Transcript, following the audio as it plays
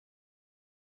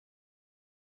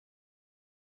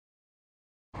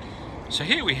So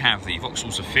here we have the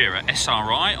Vauxhall Zafira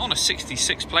SRI on a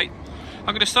 66 plate. I'm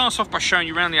going to start off by showing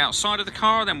you around the outside of the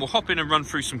car, then we'll hop in and run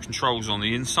through some controls on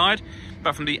the inside.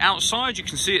 But from the outside, you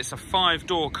can see it's a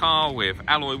 5-door car with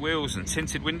alloy wheels and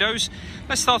tinted windows.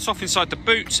 Let's start off inside the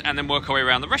boot and then work our way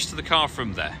around the rest of the car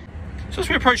from there. So as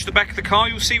we approach the back of the car,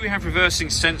 you'll see we have reversing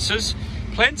sensors,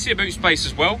 plenty of boot space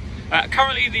as well.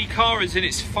 Currently the car is in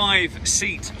its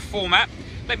 5-seat format.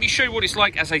 Let me show you what it's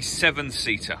like as a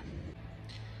 7-seater.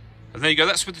 And there you go,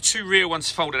 that's with the 2 rear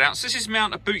ones folded out. So this is the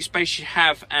amount of boot space you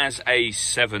have as a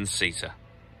 7-seater.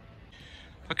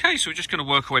 Okay, so we're just going to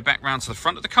work our way back round to the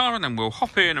front of the car and then we'll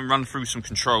hop in and run through some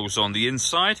controls on the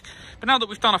inside. But now that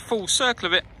we've done a full circle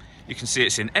of it, you can see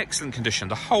it's in excellent condition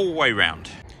the whole way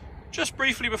round. Just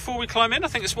briefly before we climb in, I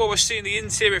think that's what we're seeing the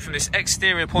interior from this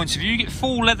exterior point of view. You get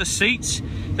full leather seats.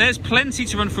 There's plenty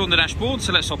to run through on the dashboard,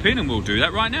 so let's hop in and we'll do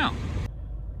that right now.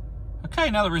 Okay,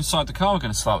 now that we're inside the car, we're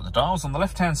going to start with the dials. On the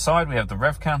left-hand side, we have the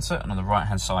rev counter, and on the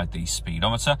right-hand side, the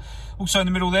speedometer. Also in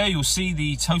the middle there, you'll see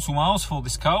the total miles for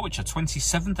this car, which are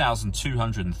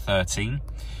 27,213.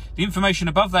 The information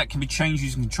above that can be changed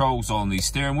using controls on the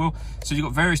steering wheel. So you've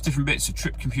got various different bits of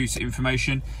trip computer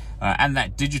information and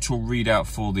that digital readout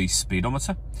for the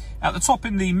speedometer. At the top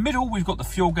in the middle, we've got the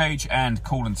fuel gauge and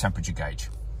coolant temperature gauge.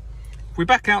 If we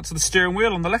back out to the steering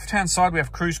wheel, on the left-hand side we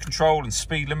have cruise control and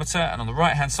speed limiter, and on the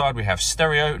right-hand side we have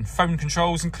stereo and phone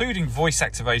controls, including voice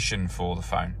activation for the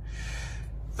phone.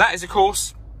 That is, of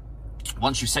course,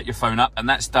 once you set your phone up, and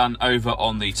that's done over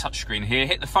on the touchscreen here.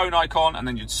 Hit the phone icon and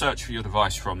then you'd search for your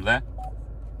device from there.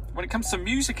 When it comes to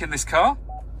music in this car,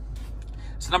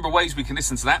 there's a number of ways we can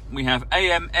listen to that. We have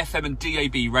AM, FM and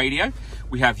DAB radio.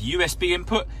 We have USB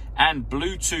input and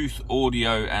Bluetooth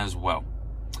audio as well.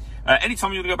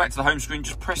 Anytime you want to go back to the home screen,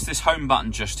 just press this home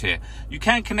button just here. You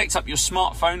can connect up your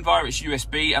smartphone via its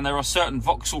USB, and there are certain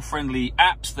Vauxhall friendly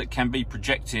apps that can be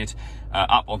projected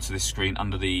up onto this screen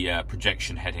under the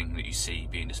projection heading that you see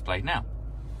being displayed now.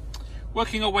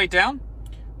 Working our way down,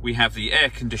 we have the air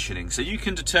conditioning. So you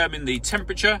can determine the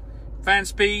temperature, fan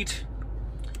speed,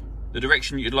 the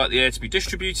direction you'd like the air to be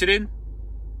distributed in.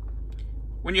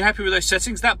 When you're happy with those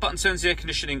settings, that button turns the air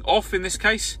conditioning off in this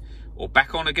case, or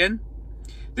back on again.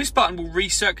 This button will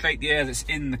recirculate the air that's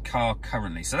in the car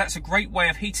currently. So that's a great way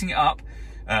of heating it up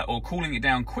or cooling it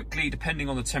down quickly depending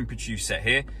on the temperature you set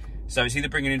here. So it's either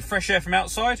bringing in fresh air from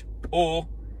outside or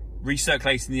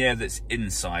recirculating the air that's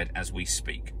inside as we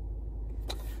speak.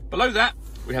 Below that,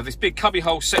 we have this big cubby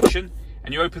hole section,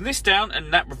 and you open this down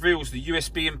and that reveals the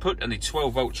USB input and the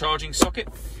 12-volt charging socket.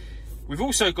 We've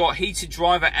also got heated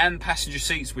driver and passenger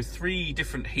seats with 3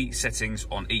 different heat settings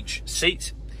on each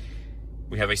seat.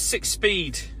 We have a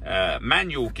 6-speed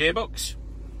manual gearbox.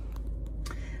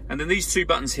 And then these 2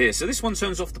 buttons here. So this one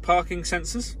turns off the parking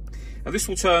sensors. And this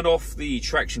will turn off the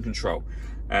traction control.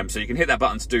 So you can hit that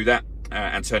button to do that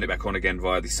and turn it back on again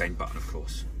via the same button, of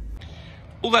course.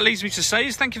 All that leaves me to say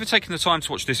is thank you for taking the time to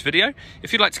watch this video.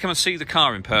 If you'd like to come and see the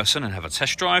car in person and have a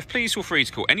test drive, please feel free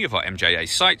to call any of our MJA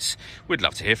sites. We'd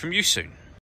love to hear from you soon.